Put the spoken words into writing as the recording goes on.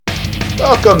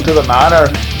Welcome to the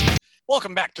manor.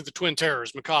 Welcome back to the Twin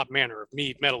Terrors Macabre Manor of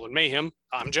Mead, Metal, and Mayhem.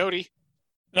 I'm Jody.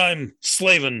 I'm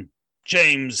Slavin,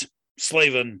 James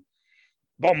Slavin.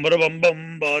 Bum ba bum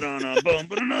bum ba da na bum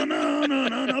ba na na na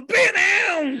na na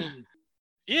bam.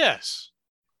 Yes.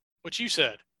 What you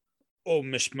said. Oh,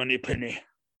 Miss Moneypenny.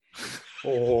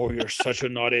 Oh, you're such a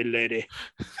naughty lady.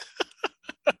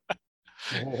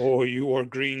 Oh, you wore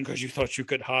green because you thought you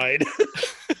could hide.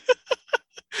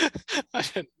 I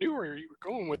knew where you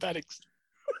were going with that.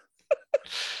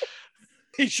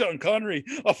 Hey, Sean Connery,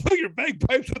 I'll fill your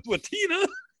bagpipes with Watina.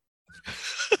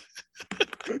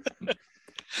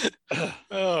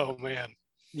 Oh, man.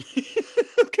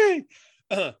 Okay.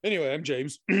 Anyway, I'm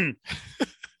James.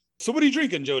 So what are you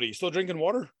drinking, Jody? Still drinking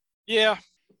water? Yeah.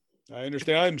 I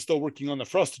understand. I'm still working on the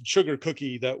frosted sugar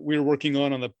cookie that we're working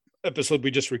on the episode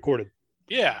we just recorded.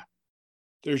 Yeah.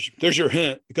 There's your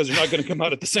hint, because they're not going to come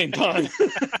out at the same time.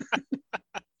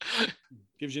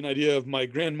 Gives you an idea of my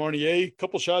Grand Marnier,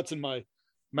 couple shots in my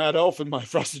Mad Elf and my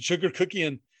frosted sugar cookie,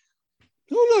 and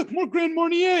oh look, more Grand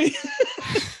Marnier.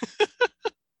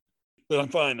 But I'm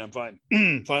fine. Fine.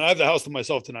 I have the house to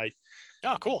myself tonight.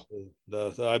 Oh, cool.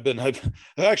 I've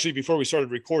actually, before we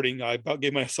started recording, I about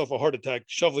gave myself a heart attack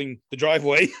shoveling the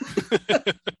driveway.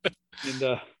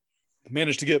 And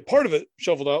managed to get part of it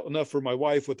shoveled out enough for my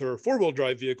wife with her 4-wheel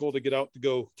drive vehicle to get out to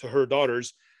go to her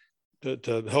daughter's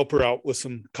to help her out with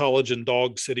some college and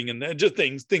dog sitting and just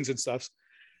things and stuff.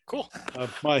 Cool.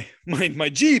 My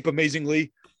Jeep,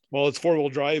 amazingly, while it's 4-wheel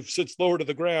drive, sits lower to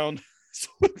the ground. So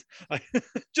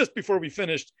just before we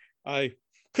finished, I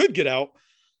could get out,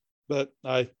 but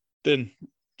I then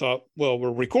thought, well,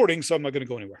 we're recording, so I'm not going to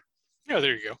go anywhere. Yeah,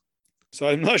 there you go. So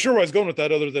I'm not sure where I was going with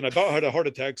that, other than I about had a heart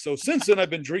attack. So since then, I've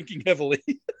been drinking heavily.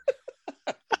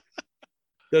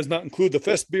 Does not include the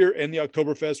Fest beer and the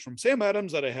Oktoberfest from Sam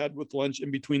Adams that I had with lunch in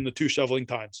between the 2 shoveling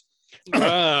times.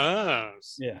 Yeah.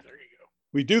 There you go.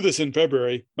 We do this in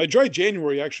February. My dry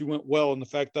January actually went well in the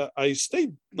fact that I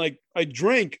stayed, I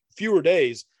drank fewer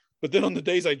days, but then on the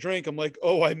days I drank, I'm like,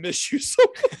 oh, I miss you so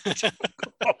much.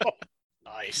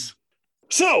 Nice.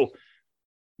 So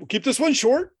we'll keep this one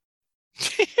short.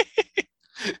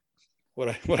 What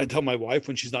I tell my wife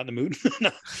when she's not in the mood.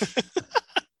 No.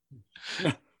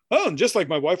 Oh, and just like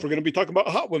my wife, we're going to be talking about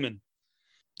hot women.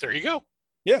 There you go.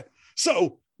 Yeah.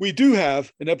 So we do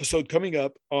have an episode coming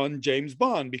up on James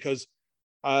Bond, because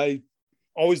I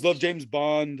always love James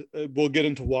Bond. We'll get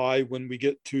into why when we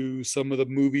get to some of the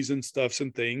movies and stuffs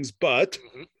and things, but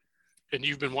And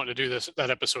you've been wanting to do that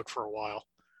episode for a while.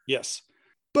 yes,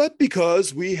 but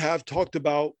because we have talked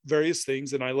about various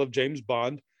things and I love James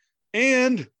Bond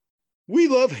and we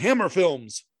love Hammer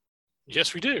films.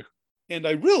 Yes, we do. And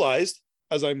I realized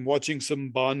as I'm watching some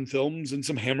Bond films and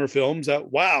some Hammer films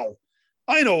that, wow,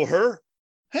 I know her.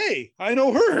 Hey, I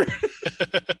know her.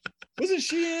 Wasn't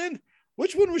she in?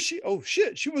 Which one was she? Oh,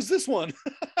 shit, she was this one.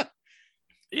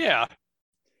 Yeah.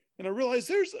 And I realized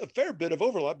there's a fair bit of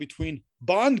overlap between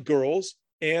Bond girls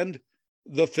and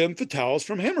the femme fatales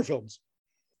from Hammer films.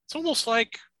 It's almost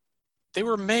like they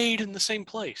were made in the same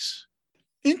place.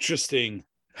 Interesting.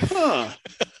 Huh.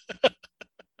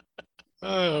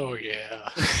 Oh, yeah.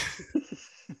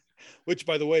 Which,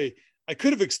 by the way, I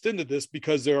could have extended this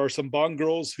because there are some Bond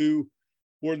girls who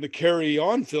were in the Carry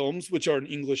On films, which are an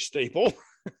English staple.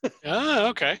 Ah,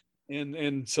 okay.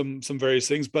 And some various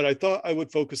things, but I thought I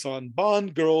would focus on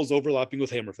Bond girls overlapping with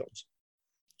Hammer films.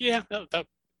 Yeah,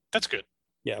 that's good.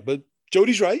 Yeah, but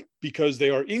Jody's right, because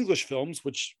they are English films,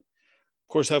 which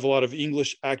of course have a lot of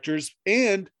English actors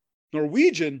and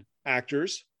Norwegian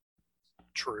actors.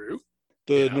 True.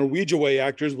 The Yeah. Norwegian way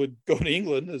actors would go to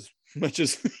England as much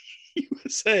as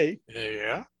USA.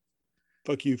 Yeah.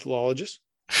 Fuck you, philologists.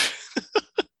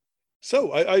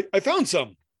 So I found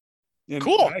some. And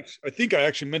Cool. I think I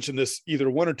actually mentioned this either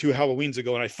 1 or 2 Halloweens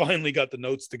ago, and I finally got the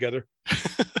notes together.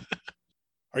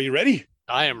 Are you ready?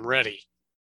 I am ready.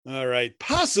 All right.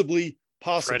 Possibly.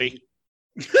 Ready.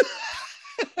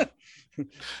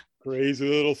 Crazy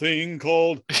little thing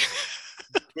called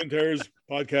Twin Terrors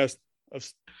podcast of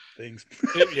things.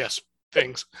 Yes,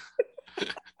 things.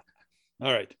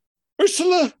 All right.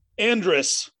 Ursula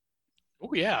Andress.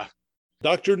 Oh, yeah.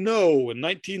 Dr. No in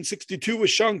 1962 with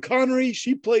Sean Connery.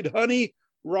 She played Honey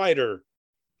Rider.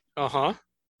 Uh-huh.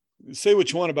 Say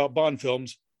what you want about Bond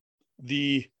films.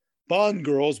 The Bond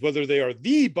girls, whether they are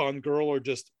the Bond girl or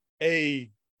just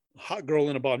a hot girl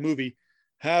in a Bond movie,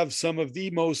 have some of the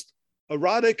most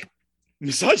erotic,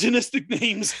 misogynistic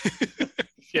names.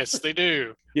 Yes, they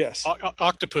do. Yes.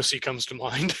 Octopussy comes to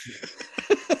mind.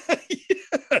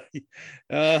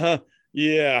 Uh-huh.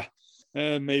 Yeah.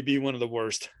 Maybe one of the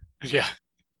worst. Yeah.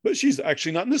 But she's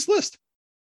actually not in this list.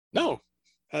 No.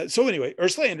 So anyway,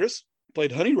 Ursula Andress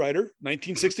played Honey Rider,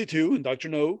 1962, in Dr.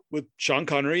 No with Sean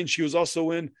Connery, and she was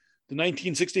also in the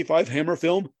 1965 Hammer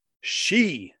film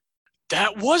She.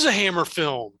 That was a Hammer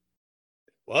film.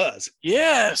 Was.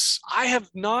 Yes, I have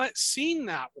not seen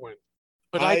that one,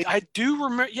 but I do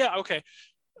remember. Yeah, okay.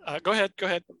 Go ahead. Go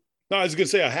ahead. No, I was going to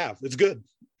say I have. It's good.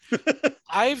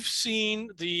 I've seen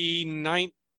the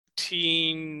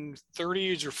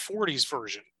 1930s or 40s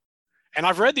version, and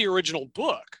I've read the original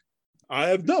book. I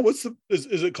have no. What's the?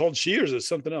 Is it called She or is it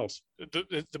something else?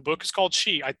 The book is called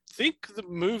She. I think the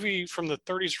movie from the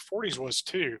 30s or 40s was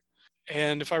too.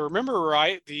 And if I remember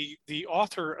right, the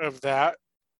author of that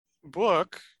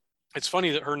book, it's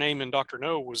funny that her name in Dr.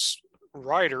 No was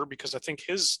Ryder, because I think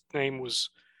his name was,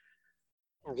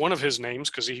 or one of his names,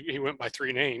 because he went by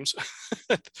 3 names.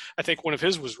 I think one of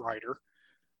his was Ryder.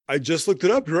 I just looked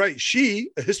it up. You're right.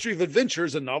 She, A History of Adventure,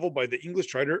 is a novel by the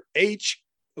English writer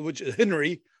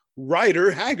Henry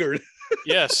Rider Haggard.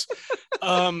 Yes.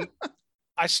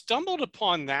 I stumbled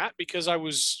upon that because I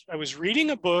was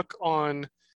reading a book on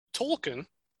Tolkien,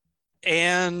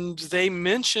 and they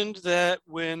mentioned that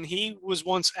when he was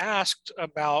once asked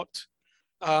about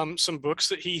some books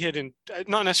that he had,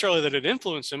 not necessarily that had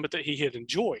influenced him, but that he had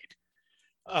enjoyed,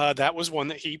 that was one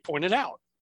that he pointed out.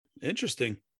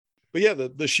 Interesting. But yeah,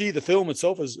 the She, the film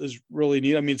itself is really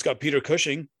neat. I mean, it's got Peter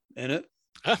Cushing in it.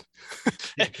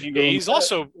 He's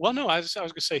also, well, no, I was going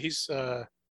to say he's not,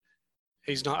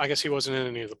 I guess he wasn't in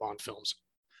any of the Bond films.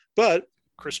 But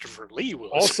Christopher Lee was.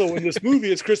 Also in this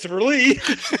movie, it's Christopher Lee,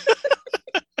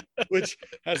 which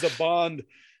has a Bond.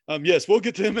 Yes, we'll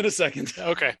get to him in a second.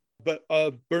 Okay. But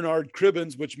Bernard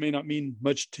Cribbins, which may not mean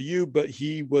much to you, but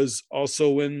he was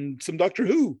also in some Doctor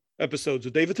Who episodes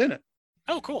with David Tennant.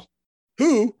 Oh, cool.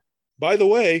 Who, by the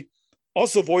way,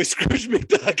 also voiced Scrooge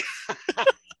McDuck.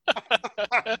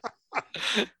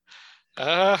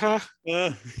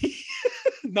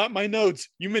 Not my notes.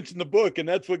 You mentioned the book, and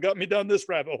that's what got me down this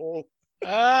rabbit hole.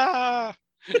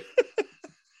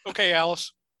 Okay,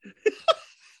 Alice.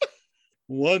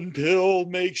 One pill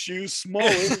makes you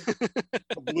smaller.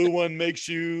 A blue one makes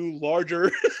you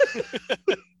larger.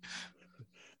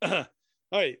 All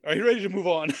right. Are you ready to move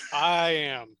on? I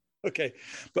am. Okay.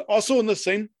 But also in the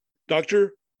same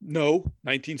Dr. No,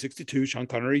 1962, Sean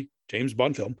Connery, James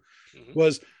Bond film,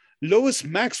 was Lois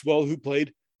Maxwell, who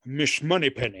played Miss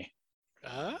Moneypenny.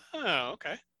 Oh,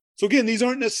 okay. So again, these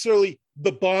aren't necessarily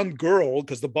the Bond girl,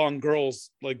 because the Bond girl's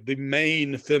like the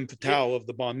main femme fatale of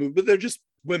the Bond movie, but they're just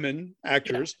women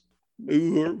actors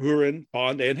who are in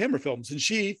Bond and Hammer films. And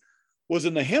she was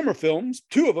in the Hammer films,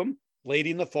 2 of them,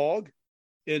 Lady in the Fog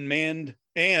and Man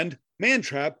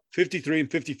Trap, 53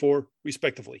 and 54,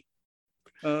 respectively.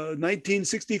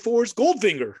 1964's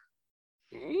Goldfinger.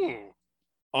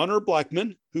 Honor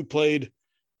Blackman, who played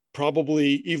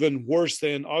probably even worse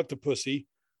than Octopussy,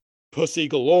 Pussy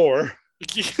Galore.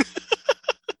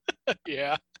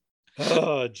 Yeah.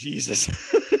 Oh, Jesus.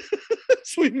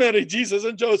 Sweet Mary, Jesus,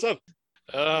 and Joseph.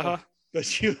 But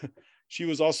she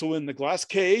was also in The Glass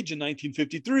Cage in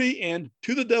 1953 and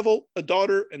To the Devil, a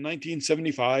Daughter in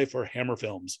 1975 for Hammer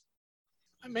Films.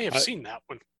 I may have seen that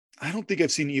one. I don't think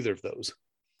I've seen either of those.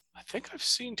 I think I've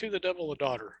seen To the Devil, a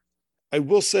Daughter. I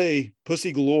will say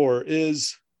Pussy Galore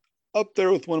is up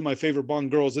there with one of my favorite Bond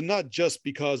girls, and not just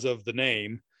because of the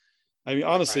name. I mean,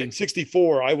 honestly, in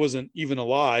 64, I wasn't even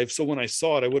alive. So when I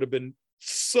saw it, I would have been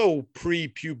so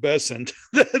pre-pubescent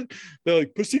that they're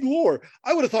like, Pussy Galore.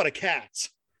 I would have thought of Cats.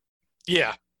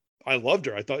 Yeah. I loved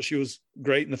her. I thought she was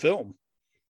great in the film.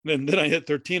 And then I hit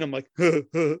 13. I'm like,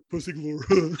 Pussy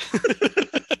Galore.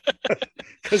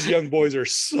 Because young boys are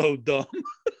so dumb.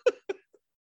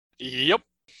 Yep.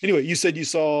 Anyway, you said you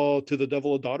saw To the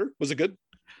Devil, a Daughter. Was it good?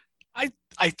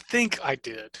 I think I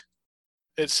did.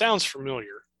 It sounds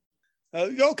familiar.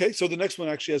 Okay, so the next one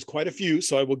actually has quite a few.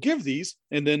 So I will give these,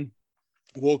 and then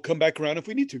we'll come back around if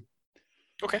we need to.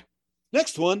 Okay.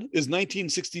 Next one is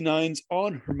 1969's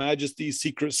On Her Majesty's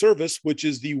Secret Service, which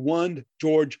is the one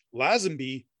George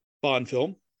Lazenby Bond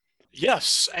film.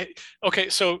 Yes. Okay,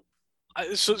 so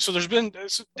there's been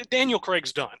Daniel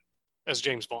Craig's done as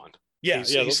James Bond. Yeah,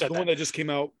 the one that just came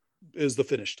out is the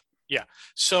finished. Yeah.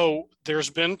 So there's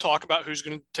been talk about who's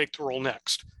going to take the role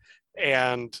next.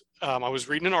 And I was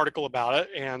reading an article about it,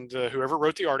 and whoever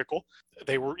wrote the article,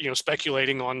 they were,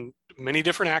 speculating on many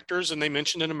different actors, and they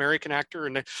mentioned an American actor,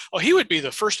 and he would be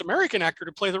the first American actor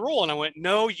to play the role. And I went,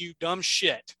 no, you dumb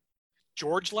shit.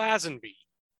 George Lazenby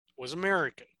was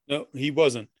American. No, he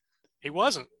wasn't. He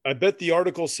wasn't. I bet the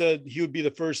article said he would be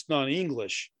the first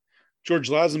non-English. George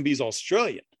Lazenby's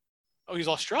Australian. Oh, he's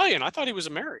Australian. I thought he was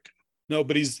American. No,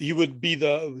 but he would be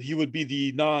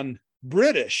the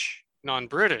non-British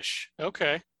Non-British.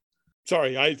 Okay.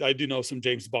 Sorry, I do know some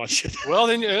James Bond shit. Well,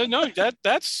 then no,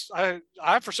 that's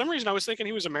I for some reason I was thinking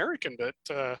he was American,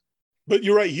 but But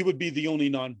you're right. He would be the only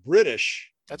non-British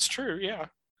that's true. Yeah.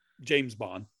 James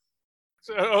Bond.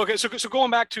 So, okay, so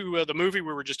going back to the movie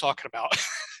we were just talking about,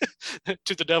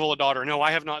 To the Devil a Daughter. No,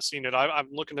 I have not seen it. I'm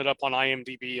looking it up on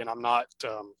IMDb, and I'm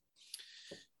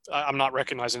not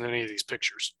recognizing any of these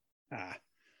pictures. Ah.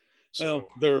 So, Well,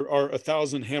 there are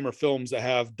 1,000 Hammer films that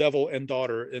have devil and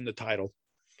daughter in the title.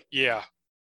 yeah.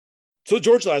 So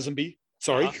George Lazenby,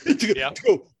 sorry, Yeah. to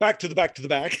go back to the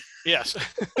back. Yes.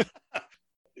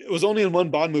 It was only in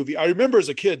one Bond movie. I remember as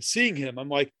a kid seeing him. I'm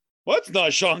like, well, that's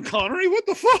not Sean Connery. What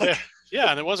the fuck? Yeah,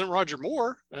 and it wasn't Roger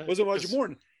Moore. Wasn't Roger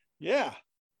Moore. Yeah.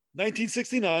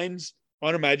 1969's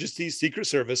On Her Majesty's Secret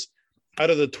Service.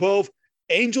 Out of the 12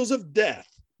 Angels of Death,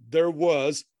 there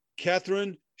was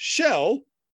Catherine Schell,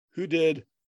 who did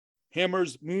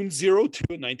Hammer's Moon 02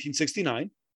 in 1969.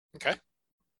 Okay.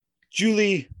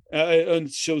 Julie, and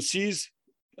so she's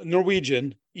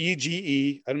Norwegian,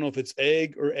 EGE. I don't know if it's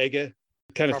egg or Ege.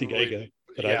 I kind of think Ege.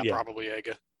 But yeah, probably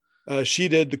Ege. She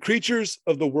did The Creatures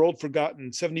of the World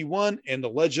Forgotten 71 and The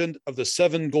Legend of the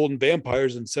Seven Golden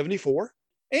Vampires in 74.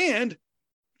 And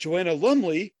Joanna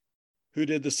Lumley, who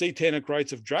did The Satanic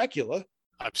Rites of Dracula.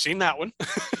 I've seen that one.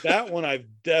 That one I've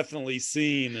definitely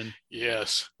seen. And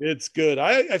yes, it's good.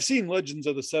 I've seen Legends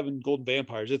of the Seven Golden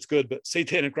Vampires. It's good, but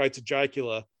Satanic Rites of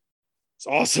Dracula, it's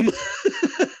awesome.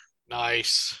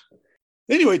 Nice.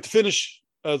 Anyway, to finish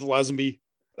the Lazenby,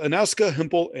 Anouska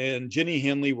Hempel and Jenny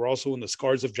Hanley were also in The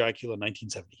Scars of Dracula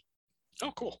 1970.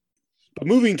 Oh, cool. But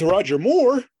moving to Roger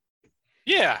Moore.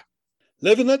 Yeah.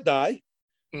 Live and Let Die.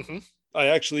 Mm-hmm. I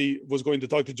actually was going to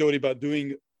talk to Jody about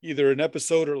doing either an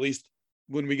episode or at least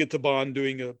when we get to Bond,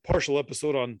 doing a partial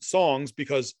episode on songs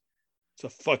because it's a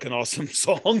fucking awesome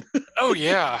song. Oh,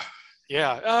 yeah.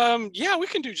 Yeah. Yeah, we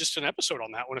can do just an episode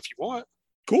on that one if you want.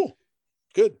 Cool.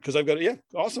 Good. Because I've got it. Yeah.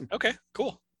 Awesome. Okay,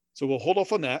 cool. So we'll hold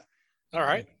off on that. All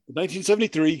right. In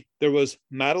 1973, there was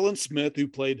Madeline Smith, who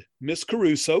played Miss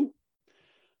Caruso,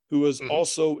 who was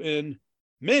also in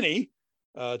many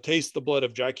Taste the Blood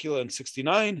of Dracula in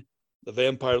 69, The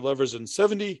Vampire Lovers in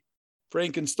 70,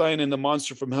 Frankenstein and the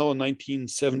Monster from Hell in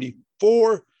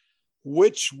 1974,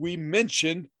 which we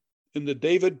mentioned in the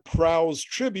David Prowse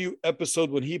tribute episode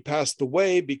when he passed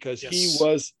away because he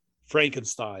was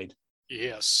Frankenstein.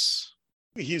 Yes.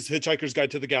 He's Hitchhiker's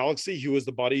Guide to the Galaxy. He was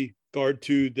the bodyguard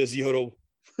to Desiato,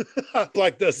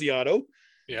 Black Desiato.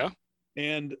 Yeah.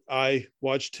 And I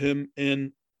watched him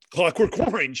in Clockwork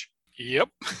Orange. Yep.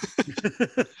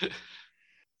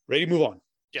 Ready to move on?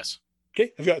 Yes.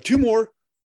 Okay. I've got two more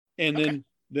and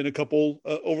then a couple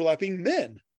overlapping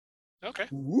men. Okay.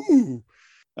 Woo.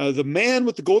 The Man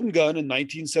with the Golden Gun in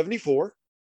 1974.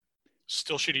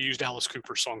 Still should have used Alice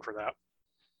Cooper's song for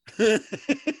that.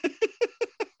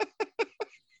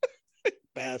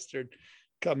 Bastard.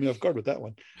 Caught me off guard with that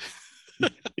one.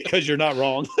 Because you're not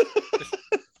wrong.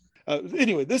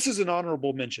 Anyway, this is an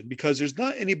honorable mention because there's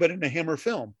not anybody in a Hammer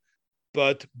film,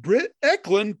 but Britt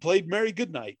Eklund played Mary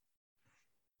Goodnight.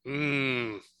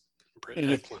 Britt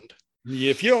Eklund.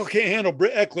 If you can't handle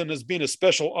Britt Eklund as being a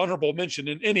special honorable mention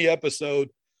in any episode,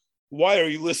 why are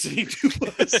you listening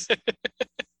to us?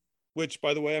 Which,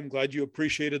 by the way, I'm glad you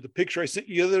appreciated the picture I sent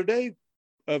you the other day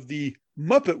of the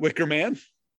Muppet Wicker Man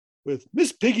with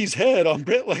Miss Piggy's head on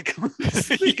Britt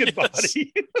Eklund's naked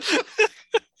body.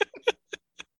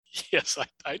 Yes,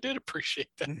 I did appreciate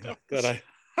that. That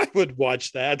I would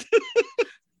watch that.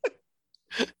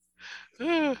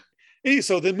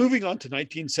 So then moving on to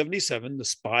 1977, The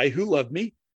Spy Who Loved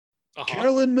Me.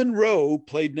 Carolyn Monroe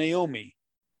played Naomi.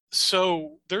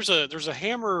 So there's a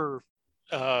Hammer,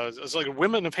 it's like a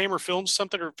Women of Hammer Films,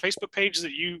 something, or Facebook page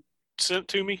that you sent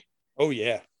to me. Oh,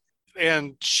 yeah.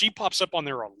 And she pops up on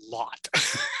there a lot.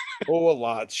 A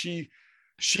lot. She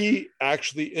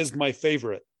actually is my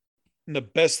favorite. And the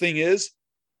best thing is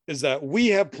that we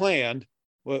have planned,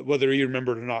 whether you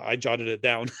remember it or not, I jotted it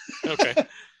down. Okay.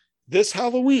 This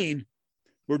Halloween,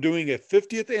 we're doing a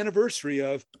 50th anniversary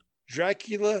of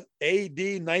Dracula AD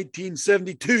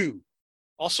 1972.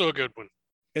 Also a good one.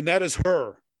 And that is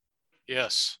her.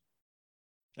 Yes.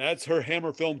 That's her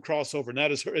Hammer film crossover. And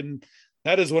that is her. And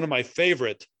that is one of my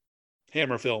favorite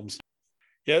Hammer films.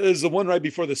 Yeah, this is the one right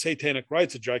before the Satanic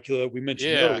Rites of Dracula we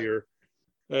mentioned earlier.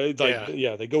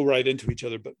 They go right into each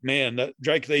other. But man, that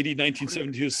Dracula AD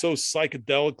 1972 is so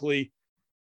psychedelically.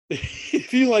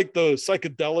 If you like the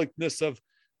psychedelicness of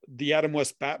the Adam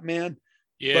West Batman.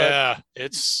 Yeah,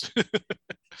 it's.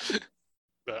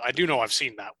 I do know I've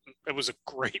seen that one. It was a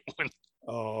great one.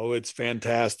 Oh, it's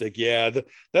fantastic. Yeah,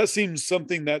 that seems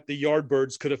something that the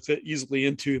Yardbirds could have fit easily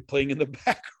into playing in the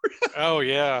background. Oh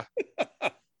yeah.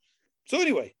 So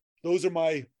anyway, those are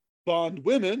my Bond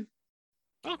women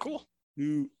Oh, cool.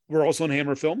 who were also in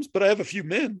Hammer films, but I have a few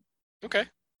men. Okay.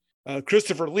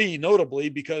 Christopher Lee, notably,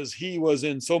 because he was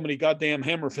in so many goddamn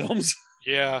Hammer films.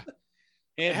 Yeah.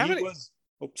 And How he many? was,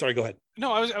 oh, sorry, go ahead.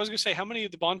 No, I was gonna say, how many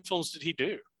of the Bond films did he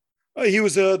do? He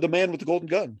was the man with the golden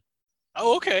gun.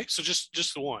 Oh, okay. So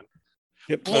just the one.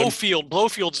 Yep.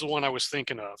 Blofield's the one I was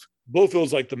thinking of.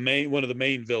 Blofield's like one of the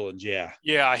main villains. Yeah.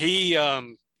 Yeah, he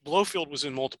Blofield was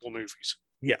in multiple movies.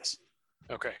 Yes.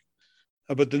 Okay.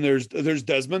 But then there's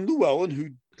Desmond Llewellyn, who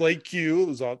played Q.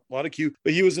 There's a lot of Q,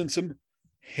 but he was in some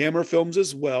Hammer films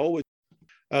as well. With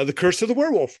The Curse of the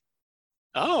Werewolf.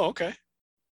 Oh, okay.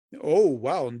 Oh,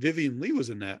 wow. And Vivian Lee was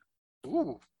in that.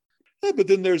 Ooh. But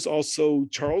then there's also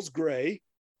Charles Gray,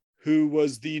 who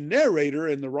was the narrator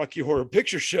in the Rocky Horror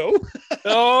Picture Show.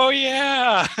 Oh,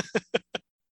 yeah.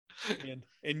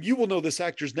 and you will know this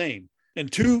actor's name in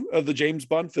two of the James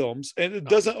Bond films. And it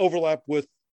doesn't overlap with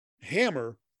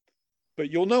Hammer,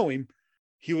 but you'll know him.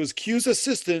 He was Q's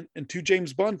assistant in two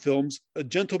James Bond films, a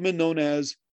gentleman known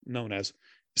as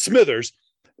Smithers.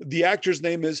 The actor's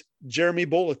name is Jeremy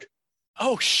Bulloch.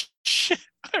 Oh, shit.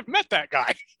 I've met that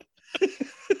guy.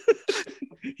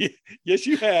 Yes,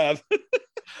 you have.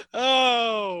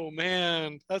 Oh,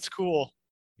 man. That's cool.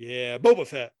 Yeah, Boba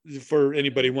Fett, for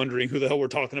anybody wondering who the hell we're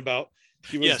talking about.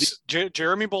 Yes,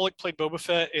 Jeremy Bulloch played Boba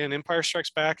Fett in Empire Strikes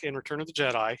Back and Return of the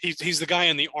Jedi. He's the guy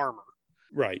in the armor.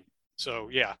 Right. So,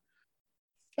 yeah.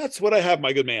 That's what I have,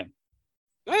 my good man.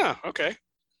 Ah, okay.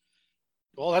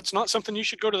 Well, that's not something you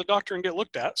should go to the doctor and get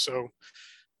looked at, so...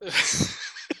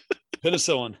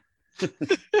 Penicillin.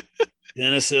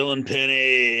 Penicillin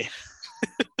penny.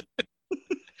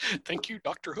 Thank you,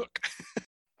 Dr. Hook.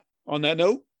 On that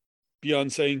note,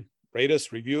 beyond saying rate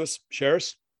us, review us, share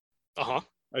us. Uh-huh.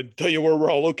 I'd tell you where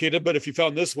we're all located, but if you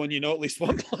found this one, you know at least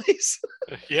one place.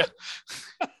 Yeah.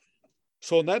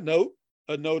 So on that note,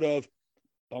 a note of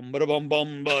I'm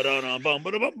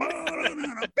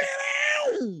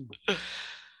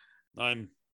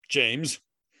James.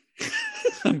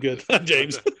 I'm good. I'm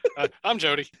James. I'm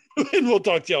Jody. And we'll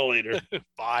talk to y'all later.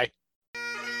 Bye.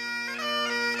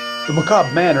 The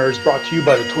Macabre Manor is brought to you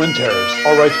by the Twin Terrors.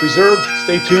 All rights reserved.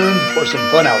 Stay tuned for some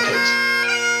fun outtakes.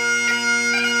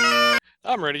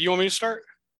 I'm ready. You want me to start?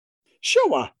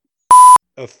 Sure.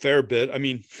 A fair bit. I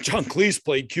mean, John Cleese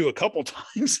played Q a couple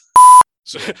times.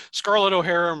 So, Scarlett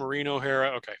O'Hara, Maureen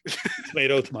O'Hara. Okay.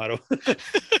 Tomato.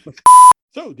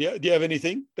 So, do you have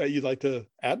anything that you'd like to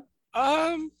add?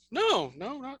 No,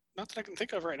 not that I can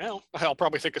think of right now. I'll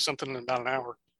probably think of something in about an hour.